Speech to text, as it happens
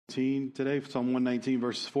today, Psalm 119,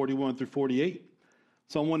 verses 41 through 48.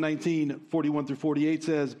 Psalm 119, 41 through 48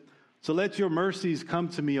 says, "So let your mercies come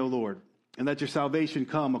to me, O Lord, and let your salvation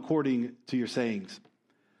come according to your sayings.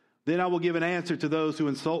 Then I will give an answer to those who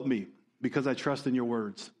insult me, because I trust in your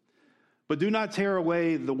words. But do not tear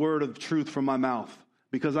away the word of truth from my mouth,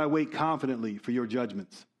 because I wait confidently for your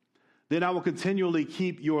judgments. Then I will continually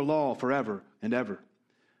keep your law forever and ever.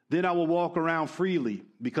 Then I will walk around freely,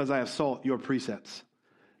 because I have sought your precepts.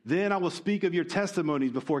 Then I will speak of your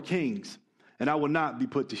testimonies before kings, and I will not be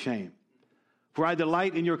put to shame. For I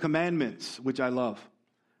delight in your commandments, which I love.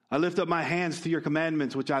 I lift up my hands to your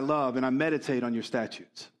commandments, which I love, and I meditate on your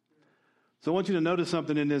statutes." So I want you to notice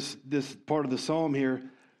something in this part of the psalm here.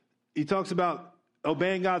 He talks about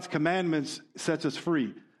obeying God's commandments sets us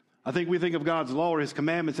free. I think we think of God's law or his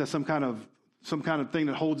commandments as some kind of thing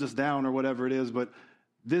that holds us down or whatever it is, but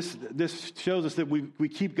this shows us that we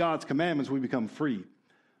keep God's commandments, we become free.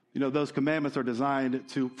 You know, those commandments are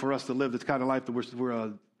designed for us to live this kind of life that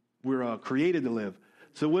we're created to live.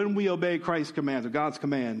 So when we obey Christ's commands or God's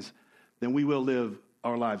commands, then we will live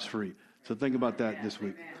our lives free. So think about that this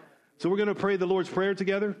week. So we're going to pray the Lord's Prayer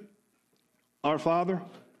together. Our Father,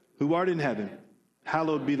 who art in heaven,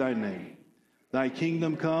 hallowed be thy name. Thy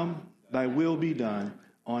kingdom come, thy will be done,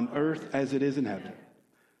 on earth as it is in heaven.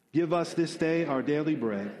 Give us this day our daily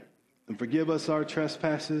bread, and forgive us our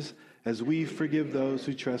trespasses as we forgive those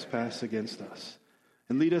who trespass against us.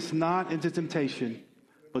 And lead us not into temptation,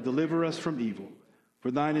 but deliver us from evil. For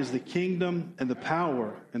thine is the kingdom and the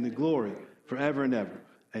power and the glory forever and ever.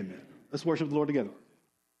 Amen. Let's worship the Lord together.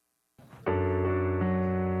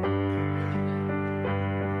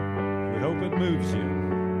 We hope it moves you.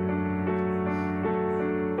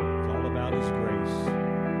 It's all about his grace.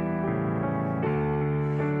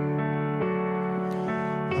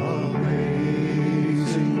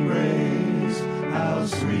 Amazing grace, how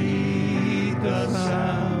sweet the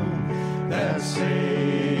sound that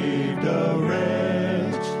saved a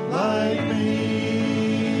wretch like me.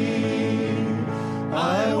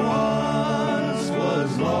 I once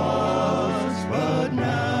was lost, but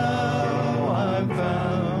now I'm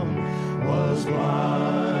found. Was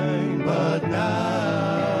blind, but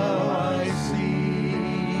now I see.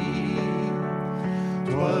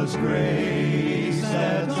 'Twas grace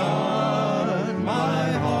that taught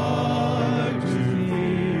my heart to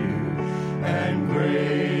fear, and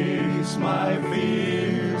grace my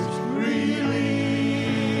fears relieved.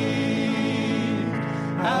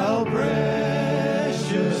 How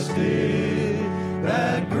precious did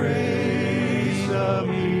that grace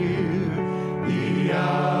appear the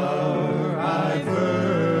hour I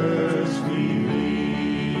first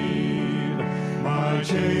believed. My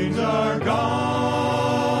chains are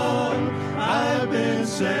gone, I've been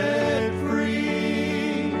set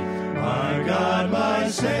free. My God, my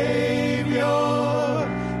Savior,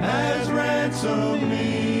 has ransomed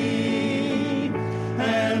me.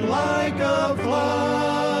 And like a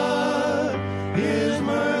flood, his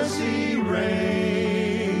mercy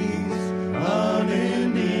reigns.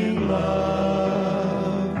 Unending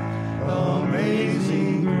love,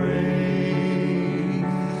 amazing grace.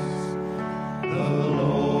 The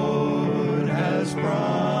Lord has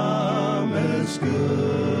promised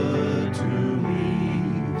good to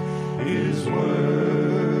me. His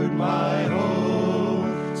word my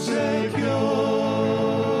hope secures.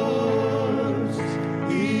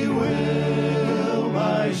 He will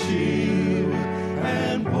my shield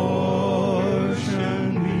and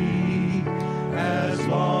portion be, as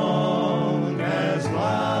long as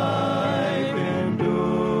life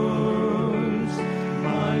endures.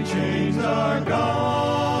 My chains are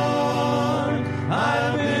gone,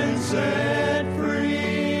 I've been set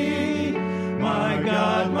free. My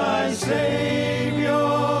God, my Savior,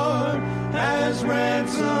 has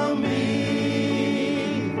ransomed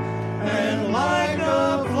me. And like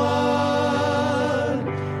a flood,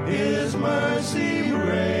 his mercy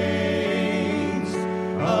reigns.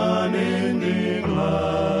 Unending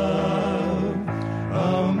love,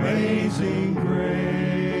 amazing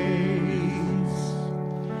grace.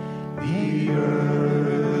 The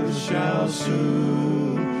earth shall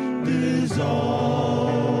soon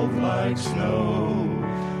dissolve like snow.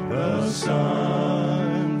 The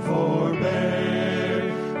sun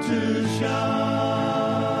forbear to shine.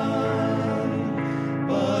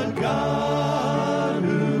 But God,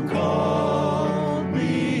 who called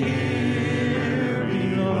me here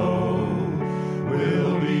below,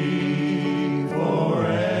 will be forever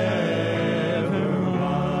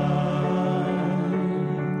mine.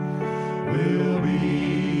 Will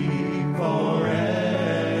be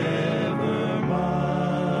forever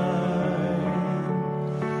mine.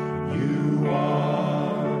 You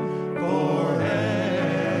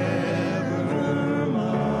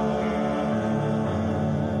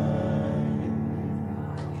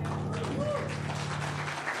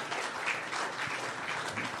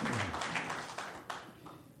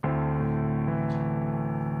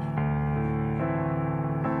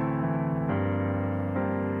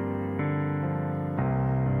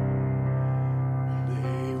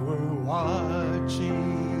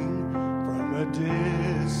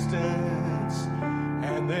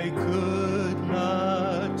They could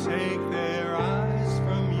not take their eyes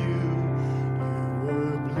from you. You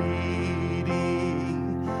were bleeding,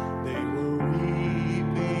 they were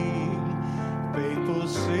weeping. Faithful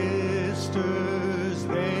sisters,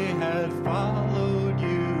 they had followed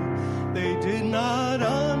you. They did not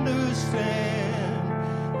understand,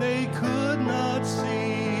 they could not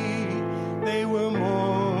see. They were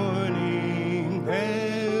mourning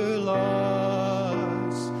their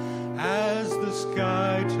loss as the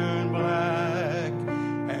sky turned black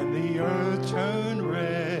and the earth turned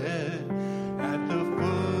red at the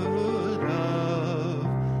foot of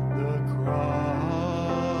the cross.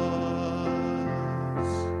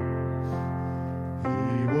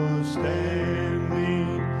 He was standing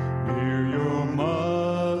near your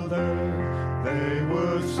mother. They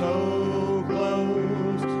were so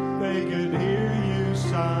close, they could hear you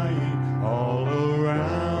sighing all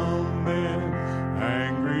around them.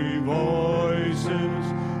 Angry voices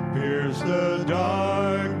pierced the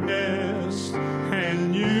darkness,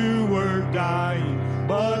 and you were dying,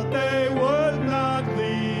 but they would not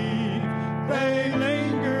leave. They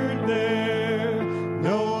lingered there,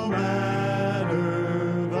 no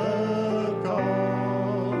matter the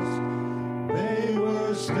cost. They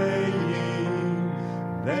were staying,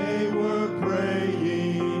 they were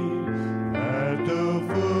praying at the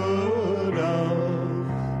foot of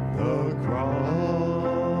the cross.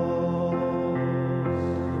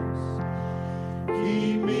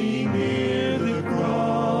 Keep me near the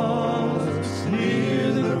cross,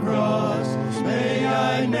 near the cross. May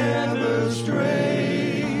I never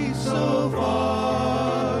stray so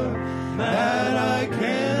far that I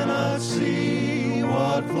cannot see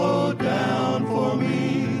what flowed down for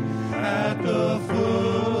me at the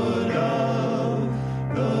foot of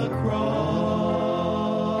the cross.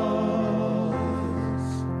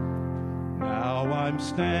 Now I'm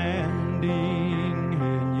standing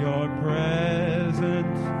in your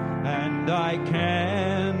presence, and I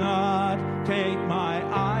cannot take my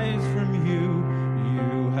eyes from you.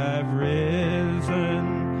 You have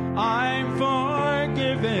risen, I'm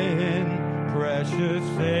forgiven, precious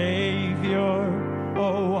Savior.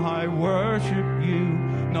 Oh, I worship you.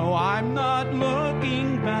 No, I'm not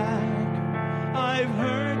looking back. I've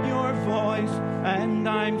heard your voice, and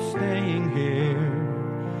I'm staying here.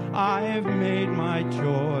 I've made my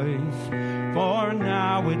choice, for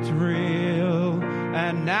now it's real,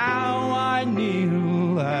 and now I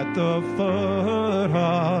kneel at the foot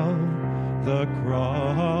of the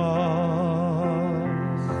cross.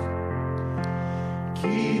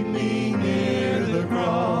 Keep me near the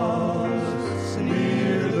cross,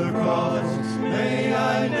 near the cross. May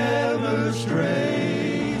I never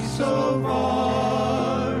stray so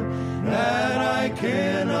far that I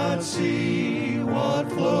cannot see what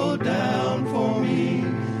flowed down for me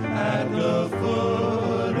at the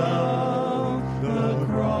foot of the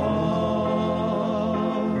cross.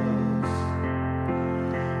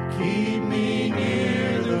 Keep me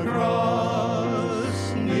near the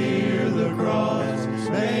cross, near the cross.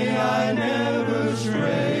 May I never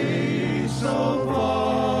stray so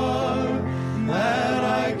far that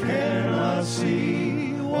I cannot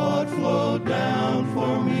see what flowed down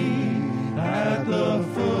for me at the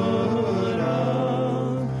foot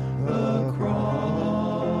of the cross.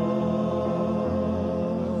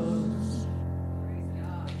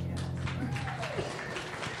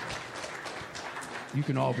 You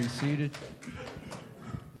can all be seated.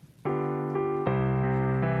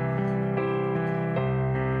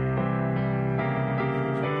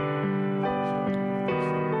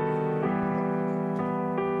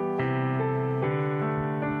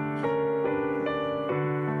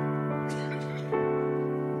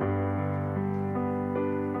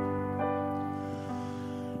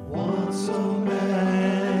 Once a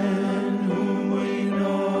man whom we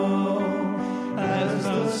know as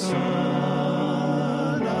the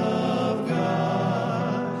Son of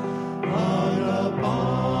God, hung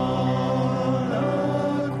upon a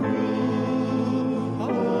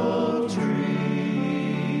cruel tree.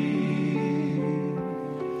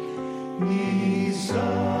 He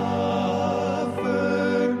suffered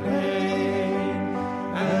pain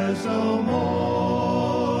as a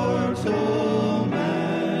mortal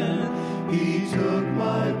man. He took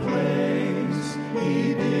my place,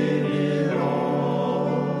 he did it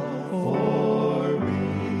all for me.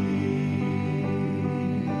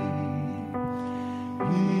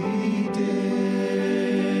 He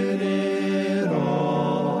did it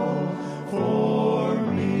all for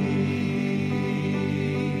me.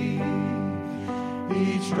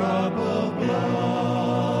 Each drop of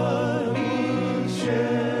blood he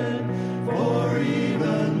shed for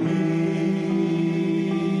even me.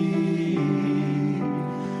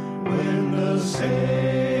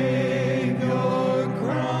 Savior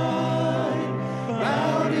cried,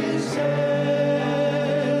 bowed his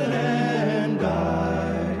head and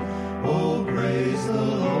died. Oh, praise the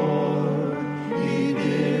Lord, he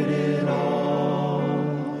did it all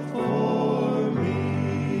for me.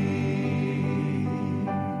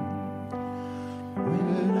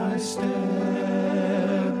 When I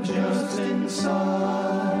step just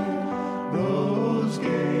inside those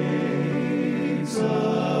gates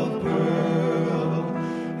of pearl,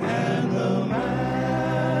 and the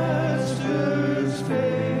Master's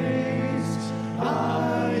face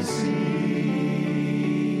I see,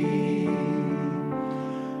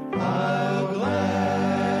 I'll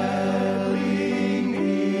gladly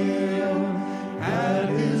kneel at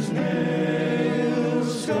his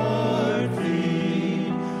nail-scarred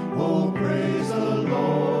feet. Oh, praise the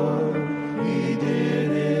Lord, he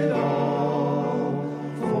did it all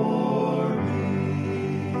for me.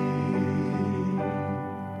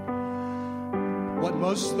 What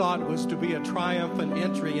most thought was to be a triumphant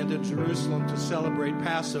entry into Jerusalem to celebrate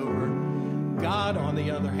Passover, God, on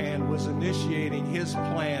the other hand, was initiating his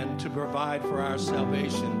plan to provide for our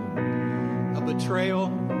salvation. A betrayal,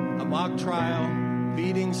 a mock trial,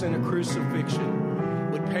 beatings, and a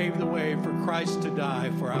crucifixion would pave the way for Christ to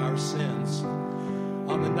die for our sins.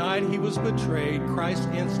 On the night he was betrayed, Christ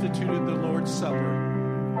instituted the Lord's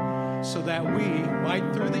Supper so that we might,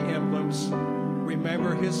 through the emblems,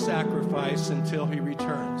 remember his sacrifice until he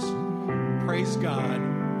returns. Praise God,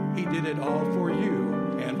 he did it all for you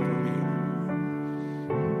and for me.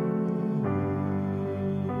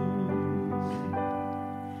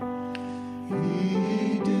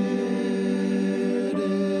 He did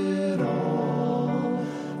it all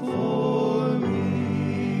for me.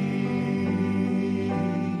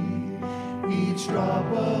 Each drop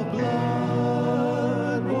of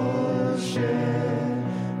blood was shed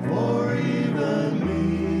for even me.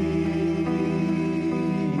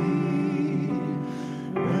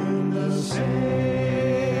 When the Savior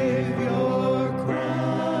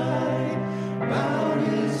cried, bowed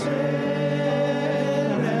his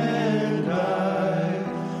head and died.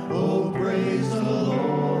 Oh, praise the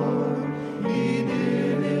Lord, he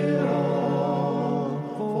did it all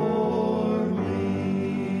for me.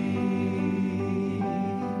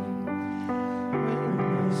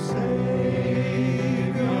 When the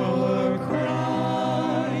Savior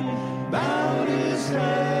cried, bowed his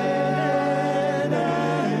head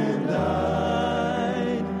and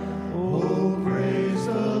died. Oh, praise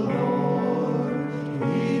the Lord,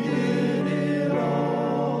 he did it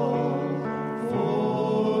all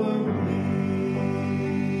for me.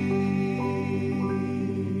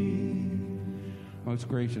 Most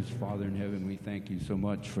gracious Father in heaven, we thank you so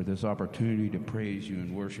much for this opportunity to praise you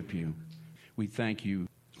and worship you. We thank you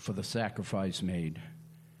for the sacrifice made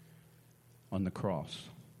on the cross.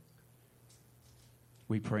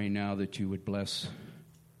 We pray now that you would bless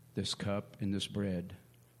this cup and this bread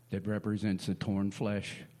that represents the torn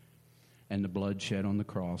flesh and the blood shed on the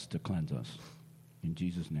cross to cleanse us. In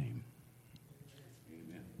Jesus' name.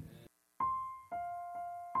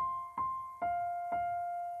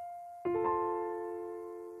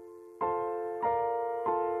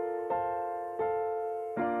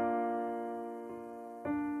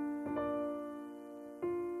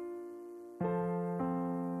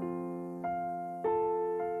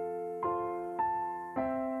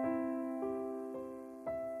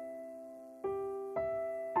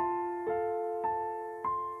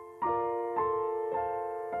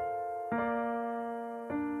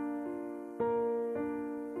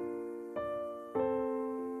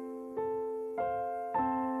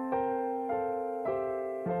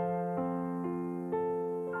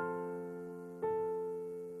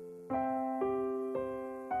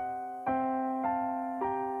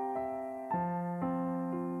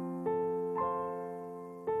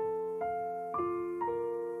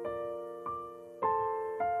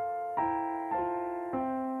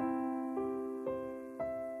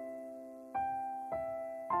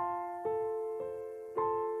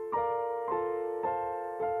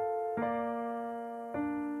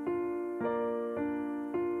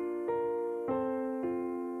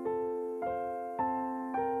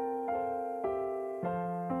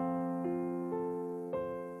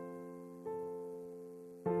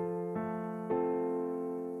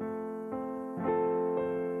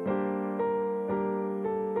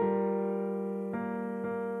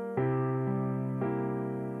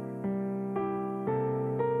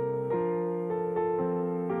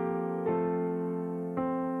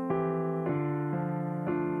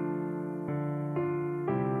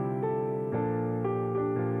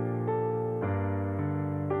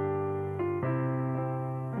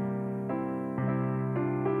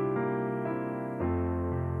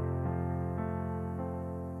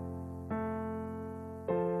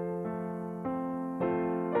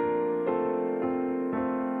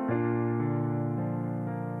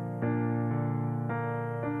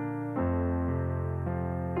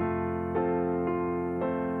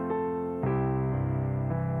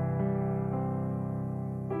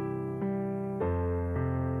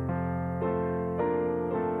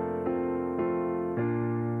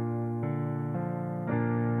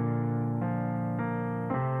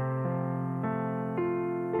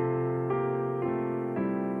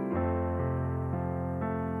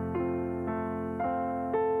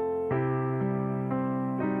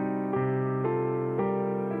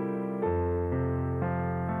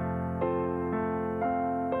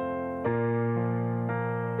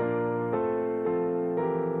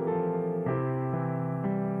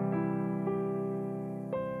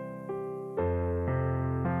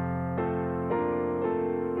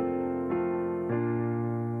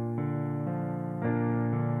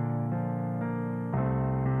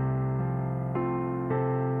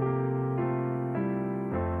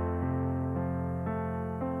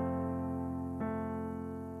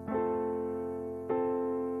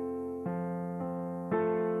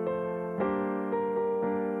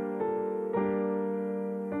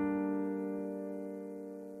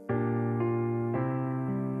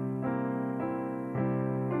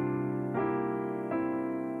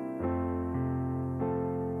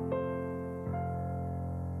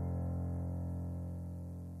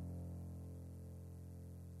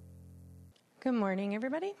 Good morning,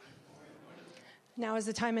 everybody. Now is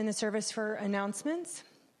the time in the service for announcements.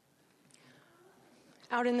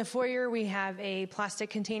 Out in the foyer, we have a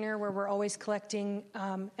plastic container where we're always collecting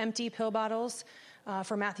empty pill bottles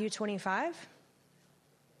for Matthew 25.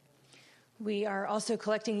 We are also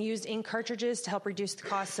collecting used ink cartridges to help reduce the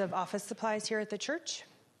costs of office supplies here at the church.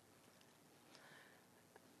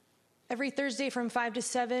 Every Thursday from 5 to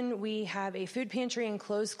 7, we have a food pantry and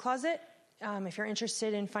clothes closet. If you're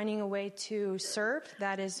interested in finding a way to serve,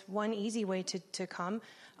 that is one easy way to come.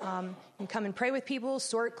 You can come and pray with people,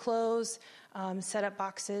 sort clothes, set up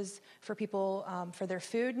boxes for people for their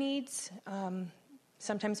food needs.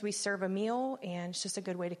 Sometimes we serve a meal, and it's just a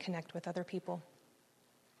good way to connect with other people.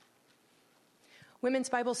 Women's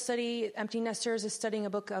Bible Study, Empty Nesters, is studying a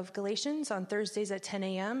book of Galatians on Thursdays at 10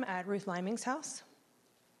 a.m. at Ruth Liming's house.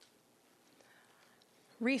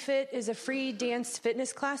 Refit is a free dance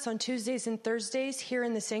fitness class on Tuesdays and Thursdays here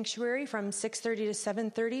in the sanctuary from 6:30 to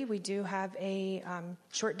 7:30. We do have a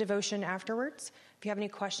short devotion afterwards. If you have any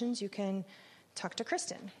questions, you can talk to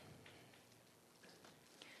Kristen.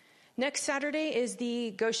 Next Saturday is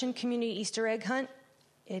the Goshen Community Easter Egg Hunt.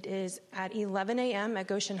 It is at 11 a.m. at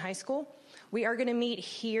Goshen High School. We are going to meet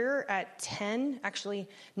here at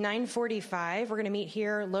 9:45. We're going to meet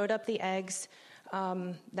here, load up the eggs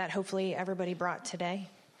that hopefully everybody brought today.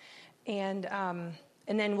 And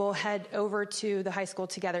then we'll head over to the high school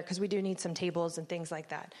together because we do need some tables and things like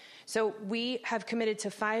that. So we have committed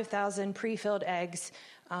to 5,000 pre-filled eggs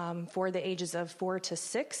for the ages of 4 to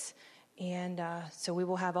 6. And so we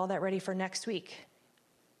will have all that ready for next week.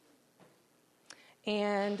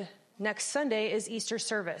 And next Sunday is Easter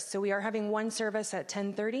service. So we are having one service at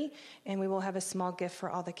 10:30, and we will have a small gift for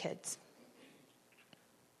all the kids.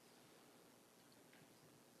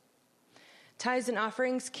 Tithes and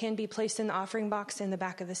offerings can be placed in the offering box in the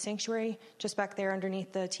back of the sanctuary, just back there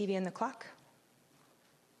underneath the TV and the clock.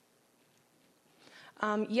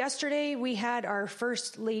 Yesterday, we had our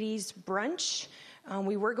First Ladies brunch.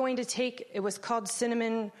 We were going to it was called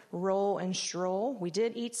Cinnamon Roll and Stroll. We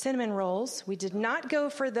did eat cinnamon rolls. We did not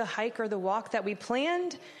go for the hike or the walk that we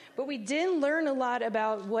planned, but we did learn a lot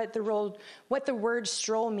about what the word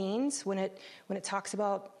stroll means when it talks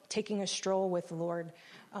about taking a stroll with the Lord.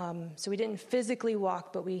 So we didn't physically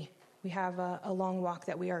walk, but we have a long walk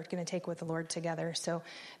that we are going to take with the Lord together. So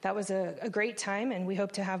that was a great time, and we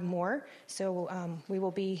hope to have more. So we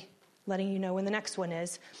will be letting you know when the next one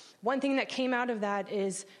is. One thing that came out of that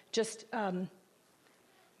is just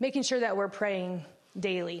making sure that we're praying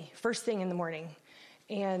daily, first thing in the morning.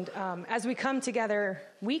 And as we come together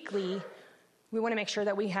weekly, we want to make sure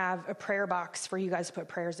that we have a prayer box for you guys to put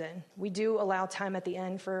prayers in. We do allow time at the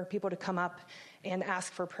end for people to come up and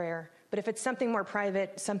ask for prayer. But if it's something more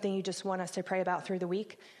private, something you just want us to pray about through the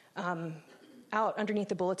week, out underneath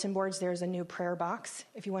the bulletin boards, there's a new prayer box.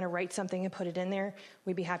 If you want to write something and put it in there,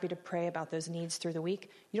 we'd be happy to pray about those needs through the week.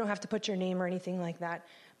 You don't have to put your name or anything like that,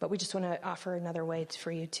 but we just want to offer another way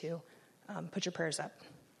for you to put your prayers up.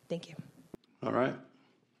 Thank you. All right.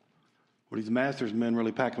 Well, these Masters men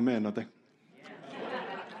really pack them in, don't they?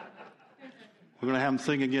 We're going to have them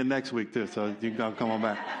sing again next week, too, so you can come on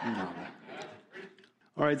back.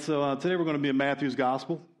 All right, so today we're going to be in Matthew's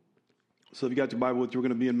Gospel. So if you got your Bible with you, we're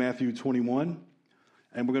going to be in Matthew 21,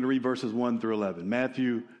 and we're going to read verses 1 through 11.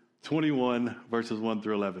 Matthew 21, verses 1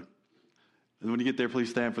 through 11. And when you get there, please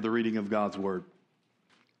stand for the reading of God's Word.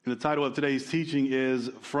 And the title of today's teaching is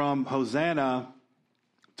From Hosanna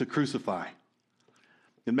to Crucify.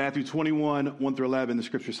 In Matthew 21, 1 through 11, the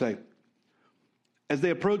scriptures say, As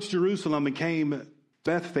they approached Jerusalem and came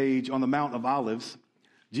Bethphage on the Mount of Olives,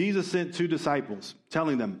 Jesus sent 2 disciples,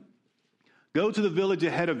 telling them, Go to the village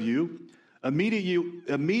ahead of you.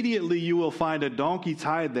 Immediately you will find a donkey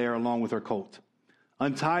tied there along with her colt.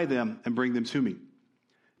 Untie them and bring them to me.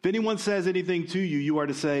 If anyone says anything to you, you are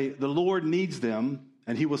to say, The Lord needs them,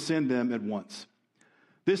 and he will send them at once.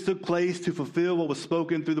 This took place to fulfill what was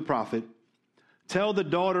spoken through the prophet. Tell the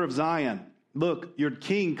daughter of Zion, Look, your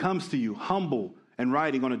king comes to you, humble and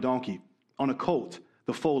riding on a donkey, on a colt,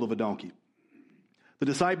 the foal of a donkey. The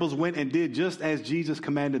disciples went and did just as Jesus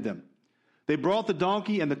commanded them. They brought the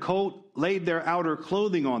donkey and the colt, laid their outer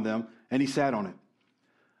clothing on them, and he sat on it.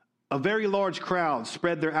 A very large crowd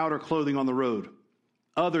spread their outer clothing on the road.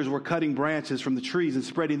 Others were cutting branches from the trees and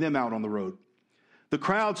spreading them out on the road. The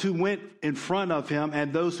crowds who went in front of him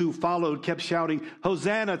and those who followed kept shouting,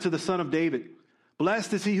 Hosanna to the Son of David.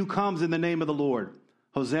 Blessed is he who comes in the name of the Lord.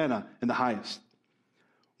 Hosanna in the highest.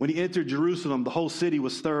 When he entered Jerusalem, the whole city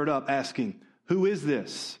was stirred up, asking, Who is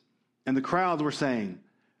this? And the crowds were saying,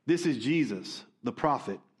 This is Jesus, the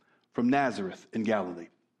prophet from Nazareth in Galilee.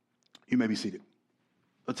 You may be seated.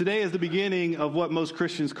 But today is the beginning of what most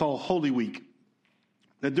Christians call Holy Week.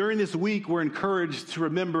 Now, during this week, we're encouraged to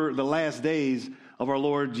remember the last days of our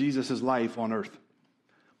Lord Jesus' life on earth.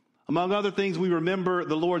 Among other things, we remember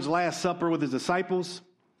the Lord's Last Supper with his disciples,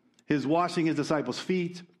 his washing his disciples'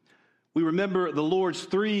 feet. We remember the Lord's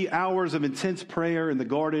 3 hours of intense prayer in the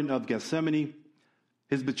Garden of Gethsemane,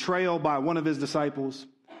 his betrayal by one of his disciples,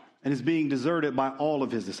 and his being deserted by all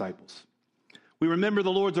of his disciples. We remember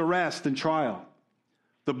the Lord's arrest and trial,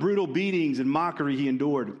 the brutal beatings and mockery he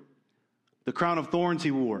endured, the crown of thorns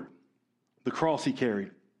he wore, the cross he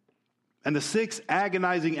carried, and the 6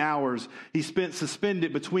 agonizing hours he spent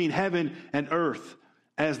suspended between heaven and earth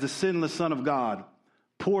as the sinless Son of God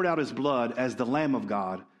poured out his blood as the Lamb of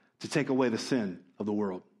God to take away the sin of the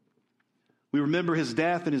world. We remember his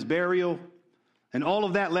death and his burial, and all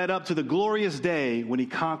of that led up to the glorious day when he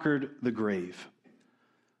conquered the grave.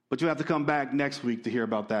 But you have to come back next week to hear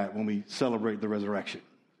about that when we celebrate the resurrection.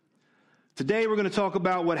 Today we're going to talk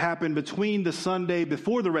about what happened between the Sunday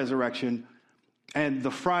before the resurrection and the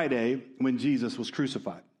Friday when Jesus was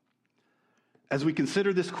crucified. As we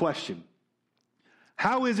consider this question,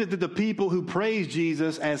 how is it that the people who praise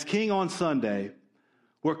Jesus as King on Sunday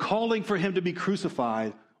were calling for him to be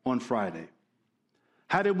crucified on Friday?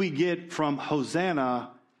 How did we get from Hosanna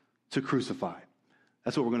to crucified?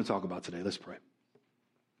 That's what we're going to talk about today. Let's pray.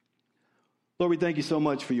 Lord, we thank you so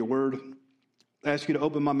much for your word. I ask you to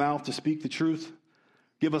open my mouth to speak the truth.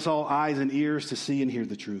 Give us all eyes and ears to see and hear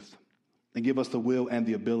the truth. And give us the will and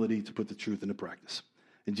the ability to put the truth into practice.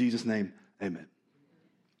 In Jesus' name, amen.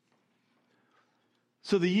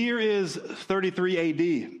 So the year is 33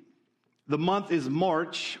 AD. The month is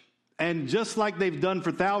March. And just like they've done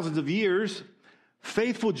for thousands of years,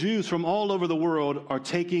 faithful Jews from all over the world are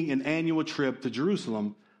taking an annual trip to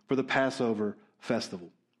Jerusalem for the Passover festival.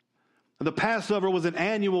 The Passover was an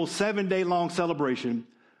annual 7-day-long celebration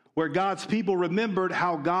where God's people remembered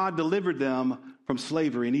how God delivered them from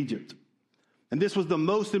slavery in Egypt. And this was the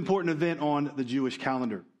most important event on the Jewish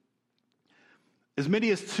calendar. As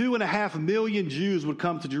many as 2.5 million Jews would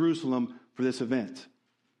come to Jerusalem for this event.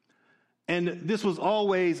 And this was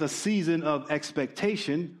always a season of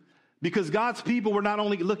expectation because God's people were not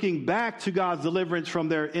only looking back to God's deliverance from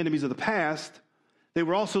their enemies of the past, they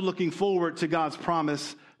were also looking forward to God's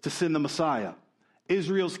promise to send the Messiah,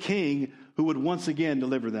 Israel's king, who would once again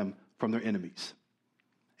deliver them from their enemies.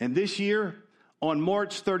 And this year, on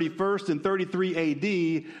March 31st and 33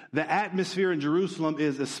 AD, the atmosphere in Jerusalem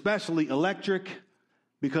is especially electric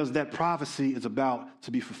because that prophecy is about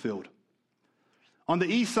to be fulfilled. On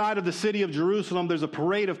the east side of the city of Jerusalem, there's a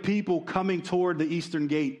parade of people coming toward the eastern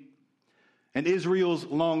gate, and Israel's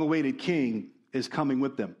long-awaited king is coming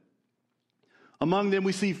with them. Among them,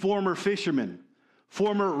 we see former fishermen,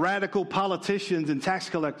 former radical politicians and tax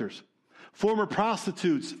collectors, former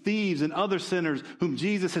prostitutes, thieves, and other sinners whom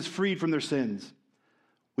Jesus has freed from their sins.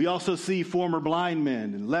 We also see former blind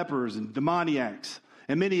men and lepers and demoniacs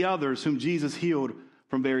and many others whom Jesus healed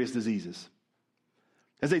from various diseases.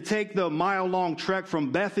 As they take the mile-long trek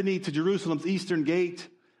from Bethany to Jerusalem's eastern gate,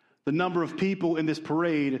 the number of people in this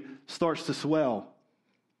parade starts to swell.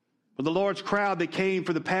 But the large crowd that came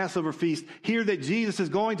for the Passover feast hear that Jesus is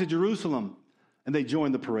going to Jerusalem, and they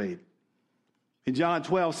join the parade. In John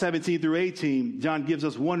 12, 17 through 18, John gives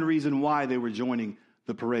us one reason why they were joining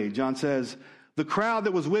the parade. John says, "The crowd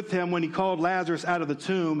that was with him when he called Lazarus out of the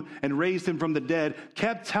tomb and raised him from the dead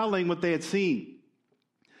kept telling what they had seen.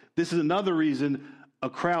 This is another reason a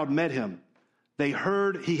crowd met him. They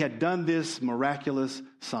heard he had done this miraculous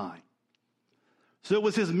sign." So it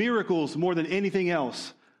was his miracles more than anything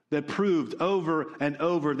else that proved over and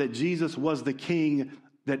over that Jesus was the king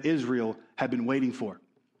that Israel had been waiting for.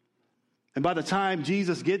 And by the time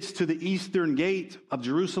Jesus gets to the eastern gate of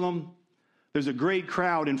Jerusalem, there's a great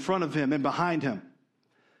crowd in front of him and behind him.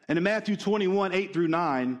 And in Matthew 21, 8 through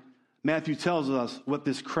 9, Matthew tells us what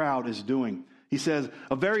this crowd is doing. He says,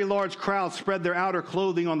 "A very large crowd spread their outer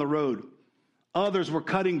clothing on the road. Others were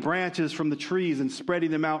cutting branches from the trees and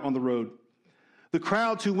spreading them out on the road. The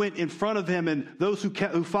crowds who went in front of him and those who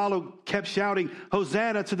followed kept shouting,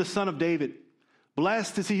 'Hosanna to the Son of David.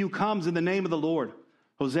 Blessed is he who comes in the name of the Lord.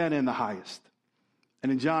 Hosanna in the highest.'"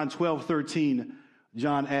 And in John 12:13,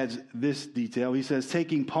 John adds this detail. He says,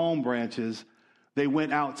 "Taking palm branches, they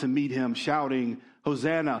went out to meet him, shouting,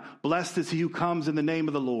 'Hosanna, blessed is he who comes in the name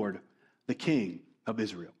of the Lord, the King of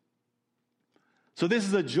Israel.'" So this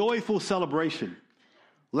is a joyful celebration,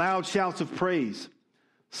 loud shouts of praise.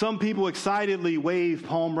 Some people excitedly wave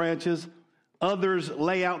palm branches. Others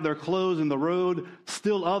lay out their clothes in the road.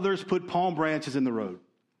 Still others put palm branches in the road.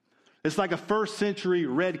 It's like a first century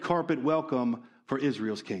red carpet welcome for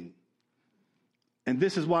Israel's king. And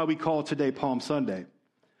this is why we call today Palm Sunday.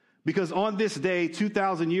 Because on this day,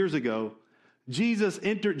 2,000 years ago, Jesus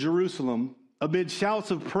entered Jerusalem amid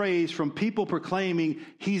shouts of praise from people proclaiming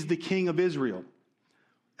he's the King of Israel,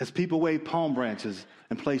 as people waved palm branches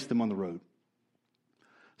and placed them on the road.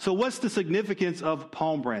 So what's the significance of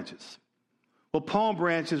palm branches? Well, palm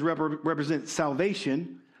branches represent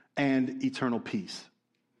salvation and eternal peace.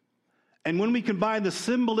 And when we combine the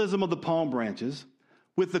symbolism of the palm branches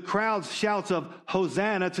with the crowd's shouts of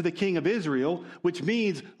Hosanna to the King of Israel, which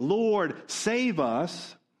means, Lord, save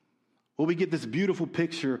us, well, we get this beautiful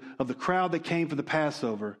picture of the crowd that came for the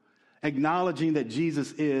Passover, acknowledging that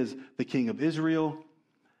Jesus is the King of Israel,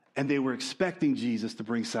 and they were expecting Jesus to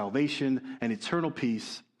bring salvation and eternal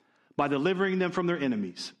peace by delivering them from their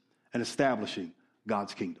enemies and establishing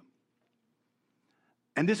God's kingdom.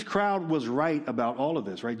 And this crowd was right about all of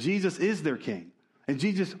this, right? Jesus is their king. And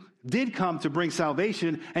Jesus did come to bring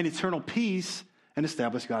salvation and eternal peace and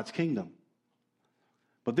establish God's kingdom.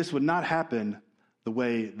 But this would not happen the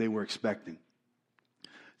way they were expecting.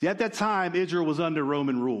 At that time, Israel was under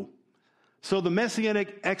Roman rule. So the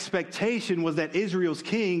messianic expectation was that Israel's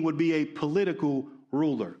king would be a political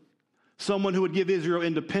ruler, someone who would give Israel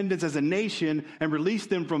independence as a nation and release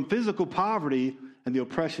them from physical poverty and the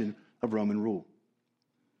oppression of Roman rule.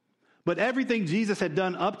 But everything Jesus had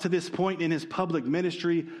done up to this point in his public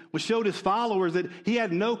ministry was showed his followers that he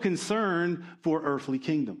had no concern for earthly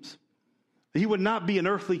kingdoms. He would not be an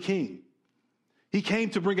earthly king. He came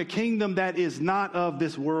to bring a kingdom that is not of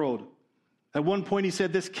this world. At one point he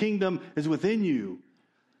said, this kingdom is within you.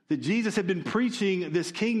 That Jesus had been preaching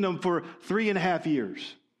this kingdom for 3.5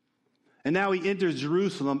 years. And now he enters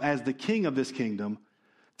Jerusalem as the king of this kingdom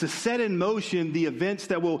to set in motion the events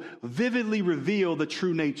that will vividly reveal the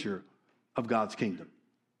true nature of God's kingdom.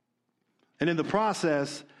 And in the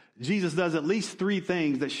process, Jesus does at least 3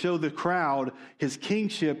 things that show the crowd his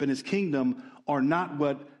kingship and his kingdom are not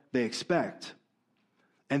what they expect.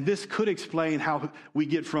 And this could explain how we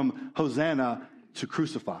get from Hosanna to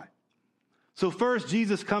crucify. So first,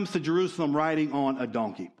 Jesus comes to Jerusalem riding on a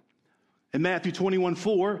donkey. In Matthew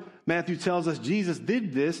 21:4, Matthew tells us Jesus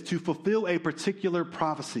did this to fulfill a particular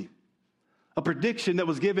prophecy, a prediction that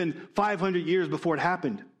was given 500 years before it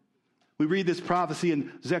happened. We read this prophecy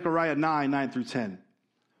in Zechariah 9:9-10.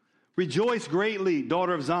 Rejoice greatly,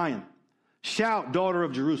 daughter of Zion. Shout, daughter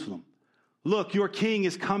of Jerusalem. Look, your king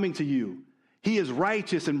is coming to you. He is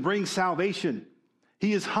righteous and brings salvation.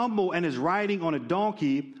 He is humble and is riding on a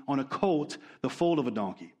donkey, on a colt, the foal of a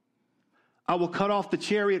donkey. I will cut off the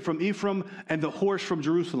chariot from Ephraim and the horse from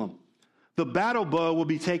Jerusalem. The battle bow will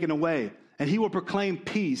be taken away, and he will proclaim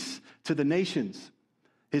peace to the nations.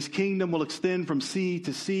 His kingdom will extend from sea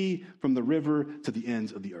to sea, from the river to the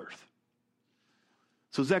ends of the earth.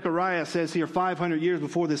 So Zechariah says here 500 years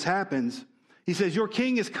before this happens, he says, your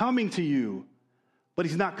king is coming to you, but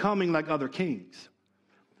he's not coming like other kings.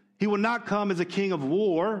 He will not come as a king of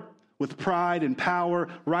war with pride and power,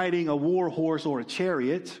 riding a war horse or a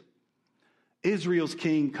chariot. Israel's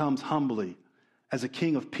king comes humbly as a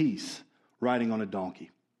king of peace, riding on a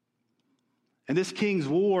donkey. And this king's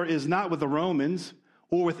war is not with the Romans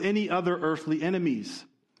or with any other earthly enemies.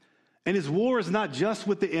 And his war is not just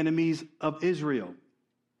with the enemies of Israel.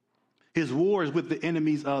 His war is with the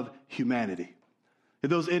enemies of humanity.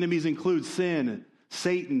 And those enemies include sin,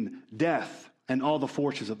 Satan, death, and all the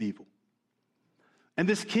forces of evil. And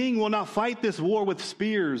this king will not fight this war with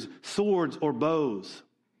spears, swords, or bows.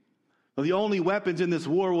 The only weapons in this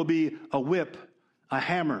war will be a whip, a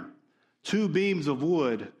hammer, 2 beams of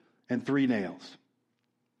wood, and 3 nails.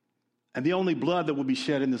 And the only blood that will be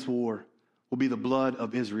shed in this war will be the blood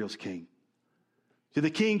of Israel's king. So the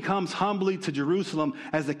king comes humbly to Jerusalem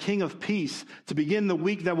as the king of peace to begin the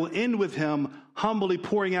week that will end with him humbly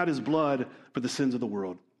pouring out his blood for the sins of the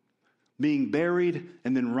world, being buried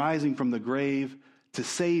and then rising from the grave to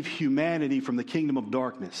save humanity from the kingdom of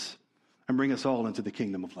darkness and bring us all into the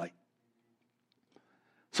kingdom of light.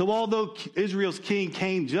 So although Israel's king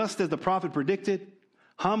came just as the prophet predicted,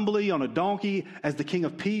 humbly on a donkey as the king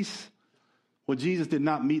of peace, well, Jesus did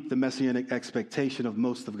not meet the messianic expectation of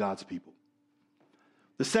most of God's people.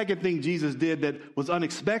 The second thing Jesus did that was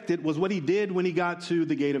unexpected was what he did when he got to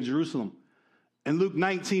the gate of Jerusalem. In Luke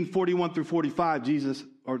 19:41-45,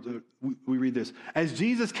 we read this. As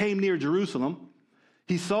Jesus came near Jerusalem,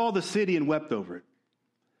 he saw the city and wept over it.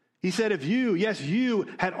 He said, if you, yes, you,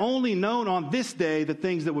 had only known on this day the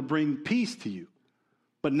things that would bring peace to you,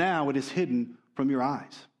 but now it is hidden from your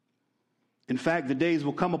eyes. In fact, the days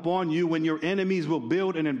will come upon you when your enemies will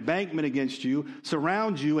build an embankment against you,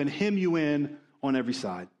 surround you, and hem you in on every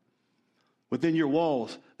side. Within your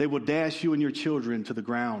walls, they will dash you and your children to the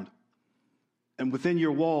ground. and within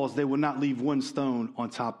your walls they will not leave one stone on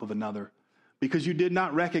top of another, because you did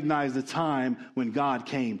not recognize the time when God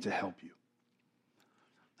came to help you.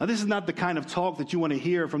 Now, this is not the kind of talk that you want to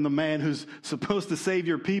hear from the man who's supposed to save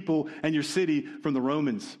your people and your city from the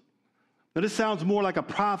Romans. Now, this sounds more like a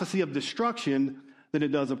prophecy of destruction than it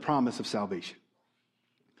does a promise of salvation.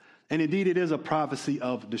 And indeed, it is a prophecy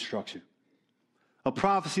of destruction. A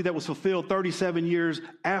prophecy that was fulfilled 37 years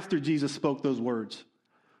after Jesus spoke those words.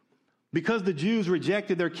 Because the Jews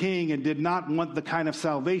rejected their king and did not want the kind of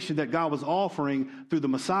salvation that God was offering through the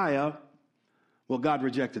Messiah, well, God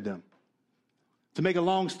rejected them. To make a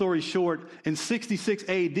long story short, in 66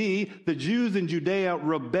 AD, the Jews in Judea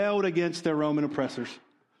rebelled against their Roman oppressors.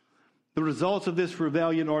 The results of this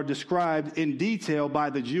rebellion are described in detail by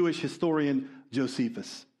the Jewish historian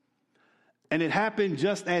Josephus. And it happened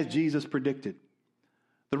just as Jesus predicted.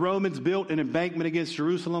 The Romans built an embankment against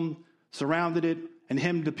Jerusalem, surrounded it, and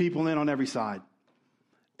hemmed the people in on every side.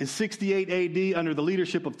 In 68 AD, under the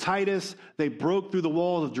leadership of Titus, they broke through the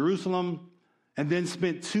walls of Jerusalem and then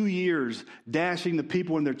spent 2 years dashing the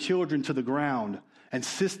people and their children to the ground and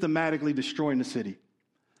systematically destroying the city.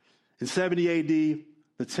 In 70 AD,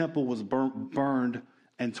 the temple was burned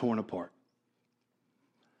and torn apart.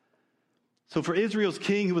 So for Israel's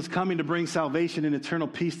king who was coming to bring salvation and eternal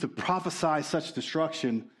peace to prophesy such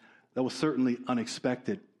destruction, that was certainly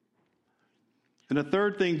unexpected. And the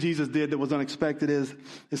third thing Jesus did that was unexpected is,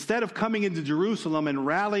 instead of coming into Jerusalem and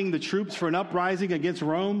rallying the troops for an uprising against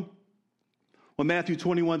Rome, well, Matthew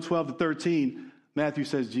 21:12-13, Matthew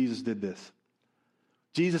says Jesus did this.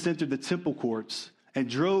 Jesus entered the temple courts and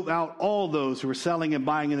drove out all those who were selling and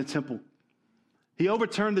buying in the temple. He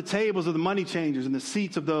overturned the tables of the money changers and the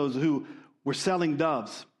seats of those who were selling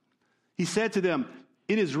doves. He said to them,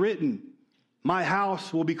 "It is written, my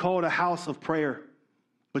house will be called a house of prayer,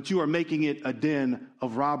 but you are making it a den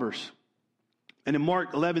of robbers." And in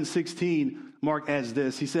Mark 11:16, Mark adds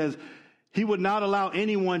this. He says, he would not allow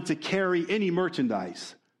anyone to carry any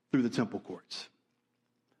merchandise through the temple courts.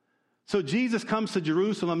 So Jesus comes to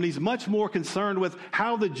Jerusalem, and he's much more concerned with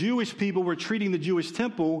how the Jewish people were treating the Jewish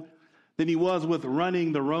temple than he was with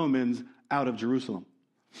running the Romans out of Jerusalem.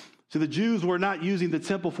 So the Jews were not using the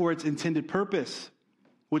temple for its intended purpose,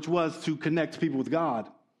 which was to connect people with God.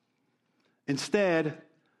 Instead,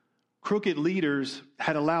 crooked leaders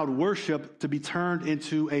had allowed worship to be turned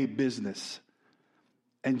into a business.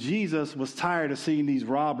 And Jesus was tired of seeing these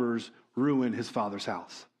robbers ruin his Father's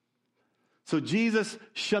house. So Jesus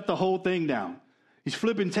shut the whole thing down. He's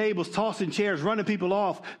flipping tables, tossing chairs, running people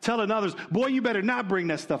off, telling others, "Boy, you better not bring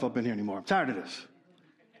that stuff up in here anymore. I'm tired of this."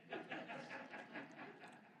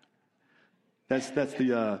 That's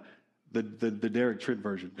the Derek Trent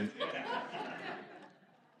version.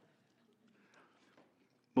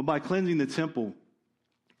 But by cleansing the temple,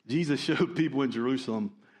 Jesus showed people in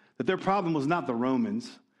Jerusalem that their problem was not the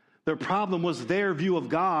Romans. Their problem was their view of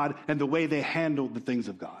God and the way they handled the things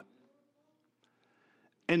of God.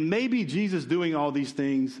 And maybe Jesus doing all these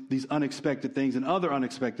things, these unexpected things and other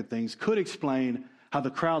unexpected things, could explain how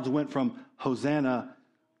the crowds went from Hosanna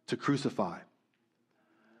to crucify.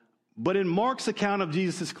 But in Mark's account of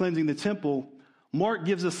Jesus cleansing the temple, Mark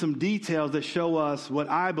gives us some details that show us what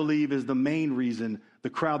I believe is the main reason the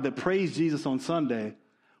crowd that praised Jesus on Sunday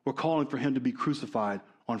were calling for him to be crucified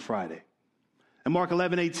on Friday. In Mark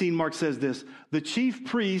 11:18, Mark says this, "The chief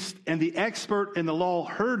priest and the expert in the law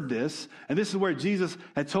heard this," and this is where Jesus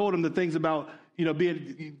had told him the things about,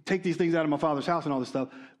 take these things out of my Father's house and all this stuff.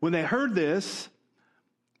 When they heard this,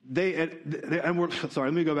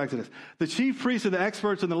 let me go back to this. The chief priests and the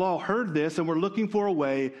experts in the law heard this and were looking for a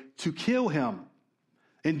way to kill him.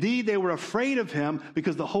 Indeed, they were afraid of him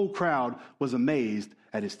because the whole crowd was amazed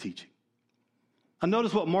at his teaching. And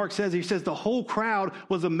notice what Mark says. He says the whole crowd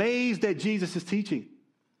was amazed at Jesus' teaching.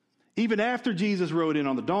 Even after Jesus rode in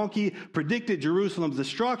on the donkey, predicted Jerusalem's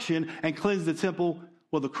destruction, and cleansed the temple,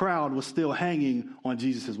 well, the crowd was still hanging on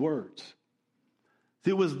Jesus' words.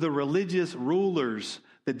 It was the religious rulers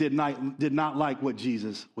that did not like what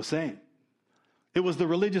Jesus was saying. It was the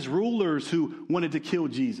religious rulers who wanted to kill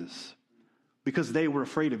Jesus because they were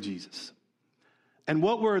afraid of Jesus. And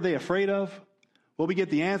what were they afraid of? Well, we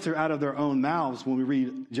get the answer out of their own mouths when we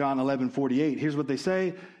read John 11:48. Here's what they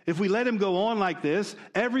say. "If we let him go on like this,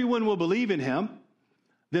 everyone will believe in him.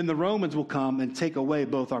 Then the Romans will come and take away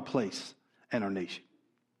both our place and our nation."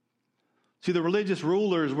 See, the religious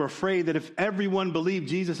rulers were afraid that if everyone believed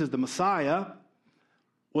Jesus is the Messiah,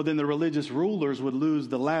 well, then the religious rulers would lose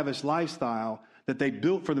the lavish lifestyle that they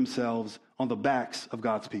built for themselves on the backs of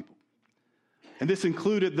God's people. And this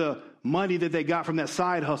included the money that they got from that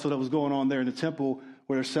side hustle that was going on there in the temple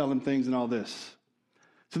where they're selling things and all this.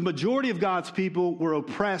 So the majority of God's people were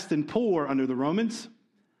oppressed and poor under the Romans,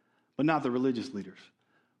 but not the religious leaders.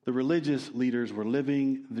 The religious leaders were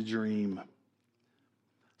living the dream.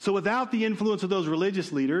 So without the influence of those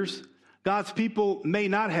religious leaders, God's people may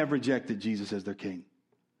not have rejected Jesus as their king.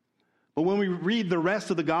 But when we read the rest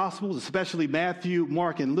of the Gospels, especially Matthew,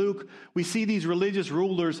 Mark, and Luke, we see these religious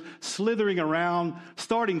rulers slithering around,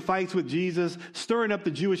 starting fights with Jesus, stirring up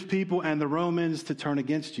the Jewish people and the Romans to turn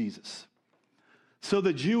against Jesus. So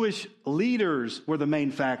the Jewish leaders were the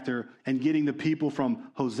main factor in getting the people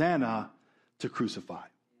from Hosanna to crucify.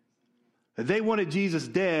 They wanted Jesus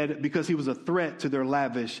dead because he was a threat to their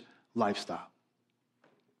lavish lifestyle.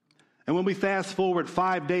 And when we fast forward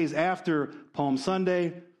 5 days after Palm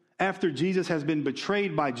Sunday, after Jesus has been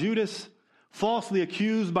betrayed by Judas, falsely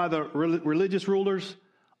accused by the religious rulers,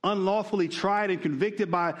 unlawfully tried and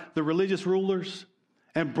convicted by the religious rulers,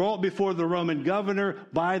 and brought before the Roman governor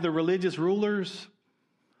by the religious rulers,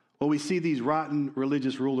 well, we see these rotten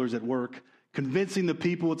religious rulers at work, convincing the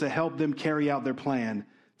people to help them carry out their plan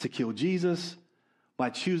to kill Jesus by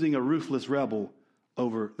choosing a ruthless rebel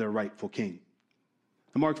over their rightful king.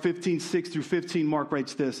 In Mark 15:6-15, Mark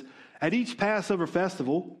writes this: "At each Passover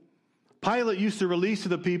festival, Pilate used to release to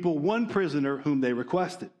the people one prisoner whom they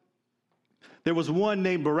requested. There was one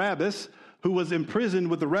named Barabbas who was imprisoned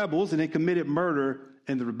with the rebels and had committed murder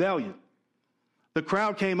in the rebellion. The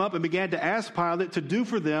crowd came up and began to ask Pilate to do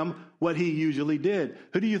for them what he usually did."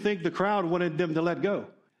 Who do you think the crowd wanted them to let go?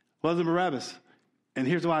 It wasn't Barabbas. And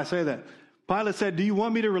here's why I say that. Pilate said, "Do you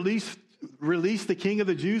want me to release the king of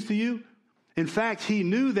the Jews to you?" In fact, he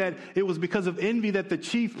knew that it was because of envy that the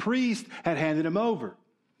chief priest had handed him over.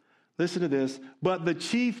 Listen to this. "But the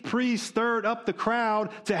chief priest stirred up the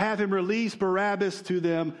crowd to have him release Barabbas to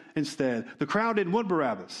them instead." The crowd didn't want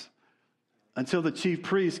Barabbas until the chief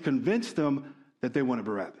priest convinced them that they wanted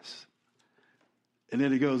Barabbas. And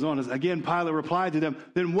then it goes on. Again, Pilate replied to them,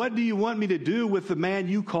 "Then what do you want me to do with the man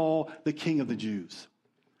you call the King of the Jews?"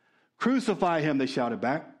 "Crucify him," they shouted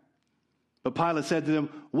back. But Pilate said to them,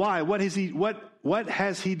 "Why? What has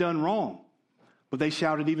he done wrong?" But they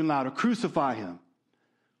shouted even louder, "Crucify him."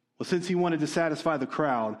 Well, since he wanted to satisfy the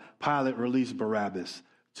crowd, Pilate released Barabbas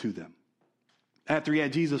to them. After he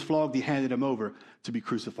had Jesus flogged, he handed him over to be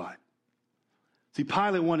crucified. See,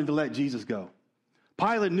 Pilate wanted to let Jesus go.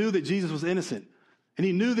 Pilate knew that Jesus was innocent, and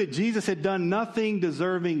he knew that Jesus had done nothing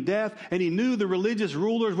deserving death, and he knew the religious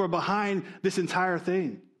rulers were behind this entire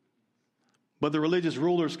thing. But the religious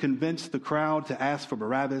rulers convinced the crowd to ask for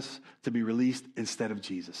Barabbas to be released instead of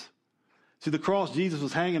Jesus. See, the cross Jesus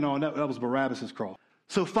was hanging on, that was Barabbas' cross.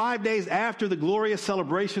 So 5 days after the glorious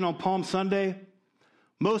celebration on Palm Sunday,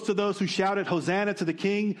 most of those who shouted Hosanna to the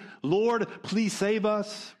King, "Lord, please save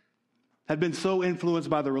us," had been so influenced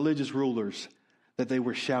by the religious rulers that they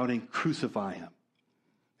were shouting, "Crucify him."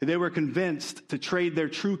 They were convinced to trade their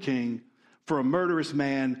true king for a murderous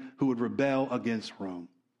man who would rebel against Rome.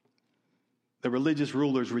 The religious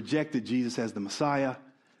rulers rejected Jesus as the Messiah,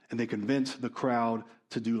 and they convinced the crowd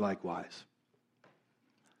to do likewise.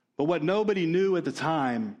 But what nobody knew at the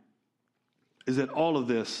time is that all of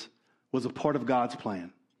this was a part of God's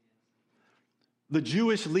plan. The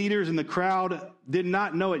Jewish leaders in the crowd did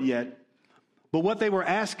not know it yet, but what they were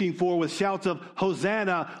asking for with shouts of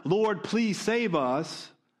 "Hosanna, Lord, please save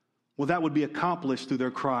us," well, that would be accomplished through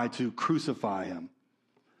their cry to crucify him.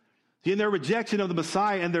 In their rejection of the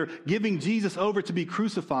Messiah and their giving Jesus over to be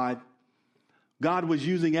crucified, God was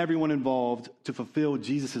using everyone involved to fulfill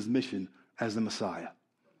Jesus' mission as the Messiah,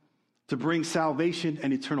 to bring salvation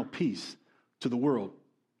and eternal peace to the world.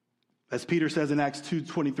 As Peter says in Acts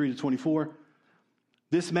 2:23-24,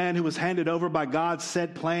 "This man who was handed over by God's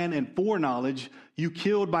set plan and foreknowledge, you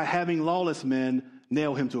killed by having lawless men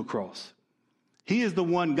nail him to a cross. He is the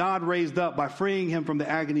one God raised up by freeing him from the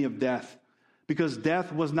agony of death, because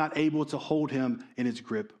death was not able to hold him in its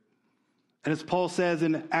grip." And as Paul says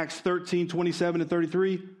in Acts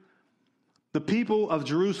 13:27-33, "The people of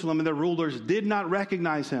Jerusalem and their rulers did not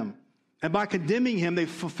recognize him, and by condemning him, they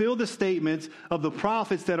fulfilled the statements of the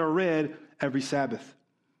prophets that are read every Sabbath.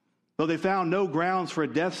 Though they found no grounds for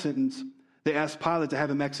a death sentence, they asked Pilate to have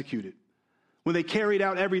him executed. When they carried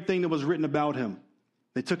out everything that was written about him,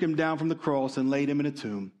 they took him down from the cross and laid him in a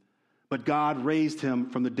tomb. But God raised him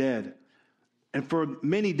from the dead. And for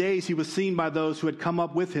many days he was seen by those who had come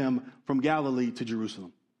up with him from Galilee to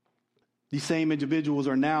Jerusalem." These same individuals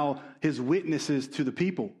are now his witnesses to the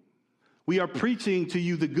people. "We are preaching to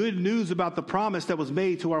you the good news about the promise that was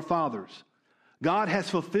made to our fathers. God has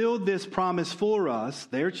fulfilled this promise for us,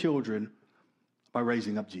 their children, by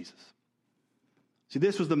raising up Jesus." See,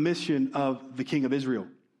 this was the mission of the King of Israel.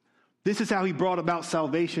 This is how he brought about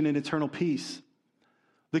salvation and eternal peace.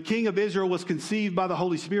 The King of Israel was conceived by the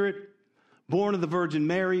Holy Spirit, born of the Virgin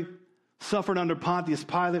Mary, suffered under Pontius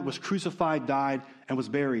Pilate, was crucified, died, and was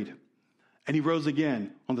buried. And he rose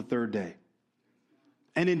again on the third day.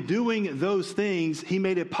 And in doing those things, he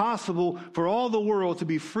made it possible for all the world to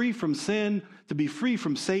be free from sin, to be free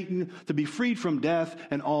from Satan, to be freed from death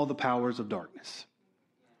and all the powers of darkness.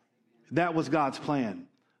 That was God's plan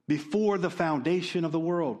before the foundation of the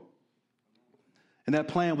world. And that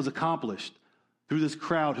plan was accomplished through this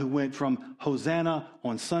crowd who went from Hosanna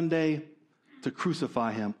on Sunday to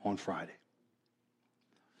crucify him on Friday.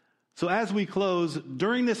 So as we close,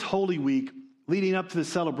 during this Holy Week, leading up to the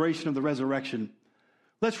celebration of the resurrection,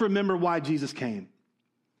 let's remember why Jesus came.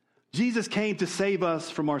 Jesus came to save us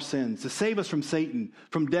from our sins, to save us from Satan,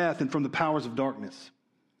 from death, and from the powers of darkness.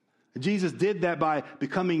 Jesus did that by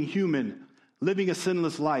becoming human, living a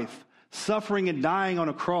sinless life, suffering and dying on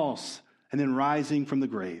a cross, and then rising from the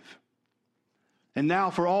grave. And now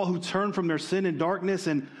for all who turn from their sin and darkness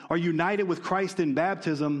and are united with Christ in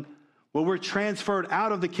baptism, well, we're transferred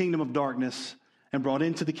out of the kingdom of darkness and brought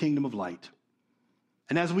into the kingdom of light.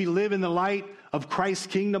 And as we live in the light of Christ's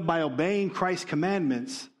kingdom by obeying Christ's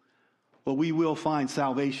commandments, well, we will find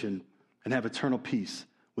salvation and have eternal peace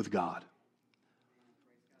with God.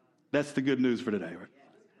 That's the good news for today, right?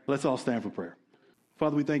 Let's all stand for prayer.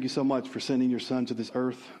 Father, we thank you so much for sending your Son to this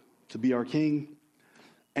earth to be our King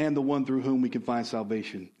and the one through whom we can find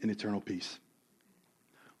salvation and eternal peace.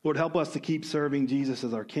 Lord, help us to keep serving Jesus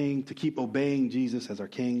as our King, to keep obeying Jesus as our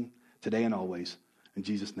King today and always. In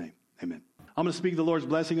Jesus' name, amen. I'm going to speak the Lord's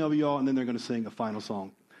blessing over you all, and then they're going to sing a final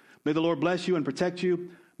song. May the Lord bless you and protect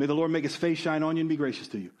you. May the Lord make his face shine on you and be gracious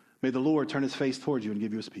to you. May the Lord turn his face towards you and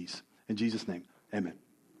give you his peace. In Jesus' name, amen.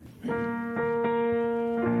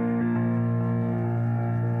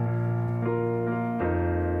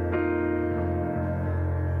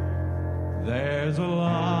 There's a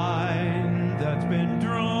line that's been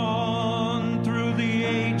drawn through the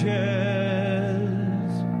ages.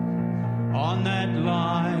 On that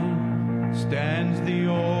line stands the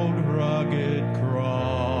old rugged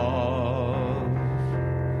cross.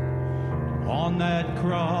 On that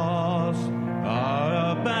cross,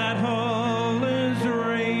 a battle is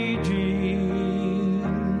raging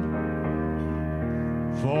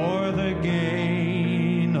for the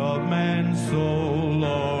gain of man's soul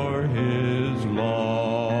or his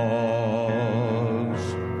loss.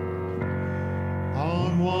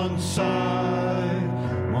 On one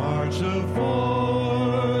side march the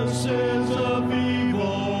forces of evil,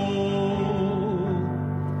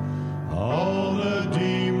 all the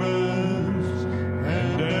demons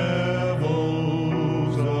and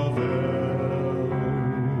devils of hell.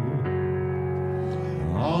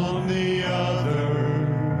 On the other,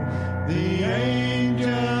 the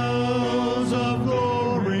angels of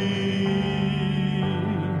glory,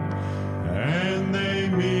 and they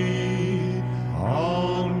meet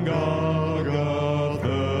on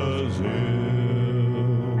Golgotha's hill.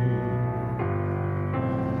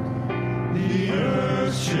 The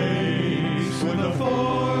earth shakes with the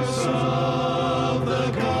force of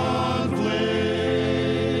the conflict.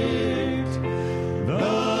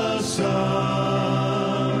 The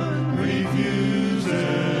sun refuses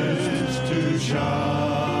to shine,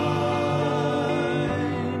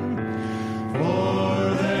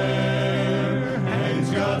 for there hangs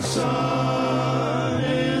God's Son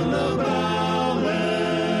in the balance,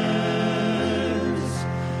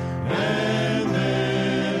 and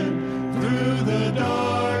then through the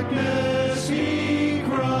darkness he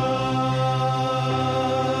cries,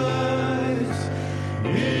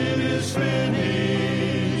 "It is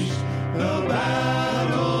finished, the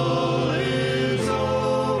battle is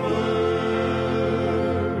over.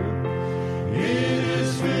 It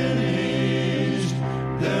is finished,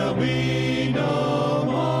 there'll be no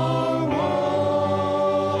more war.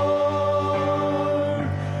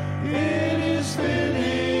 It is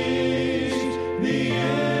finished, the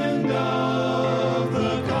end of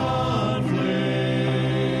the conflict.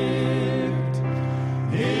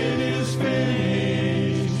 It is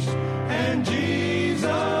finished, and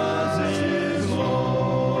Jesus is Lord.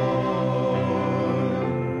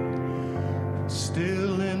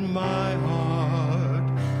 Still in my heart,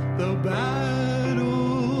 the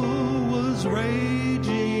battle was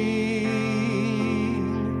raging.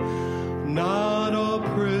 Not all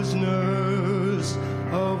prisoners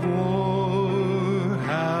of war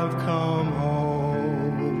have come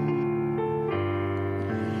home.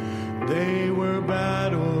 They were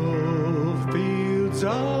battlefields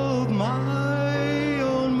of my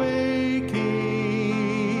own making.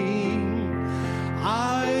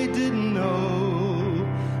 I didn't know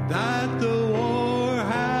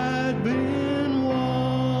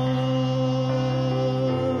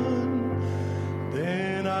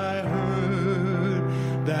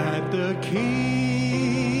the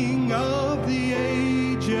King of the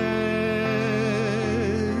ages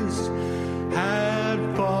had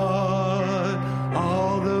fought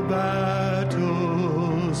all the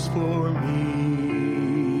battles for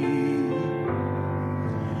me,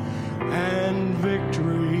 and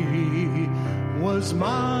victory was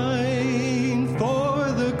mine for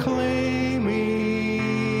the claiming,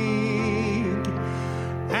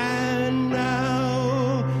 and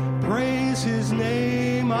now praise his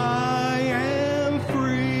name, I am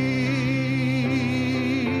free.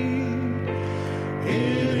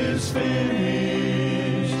 It is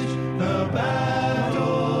finished, the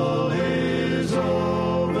battle is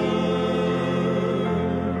over.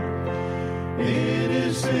 It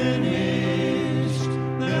is finished,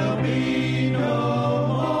 there'll be no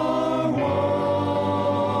more war.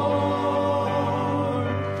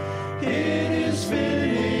 It is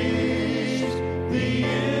finished, the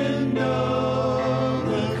end of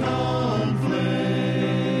the conflict.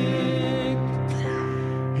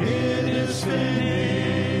 It is finished.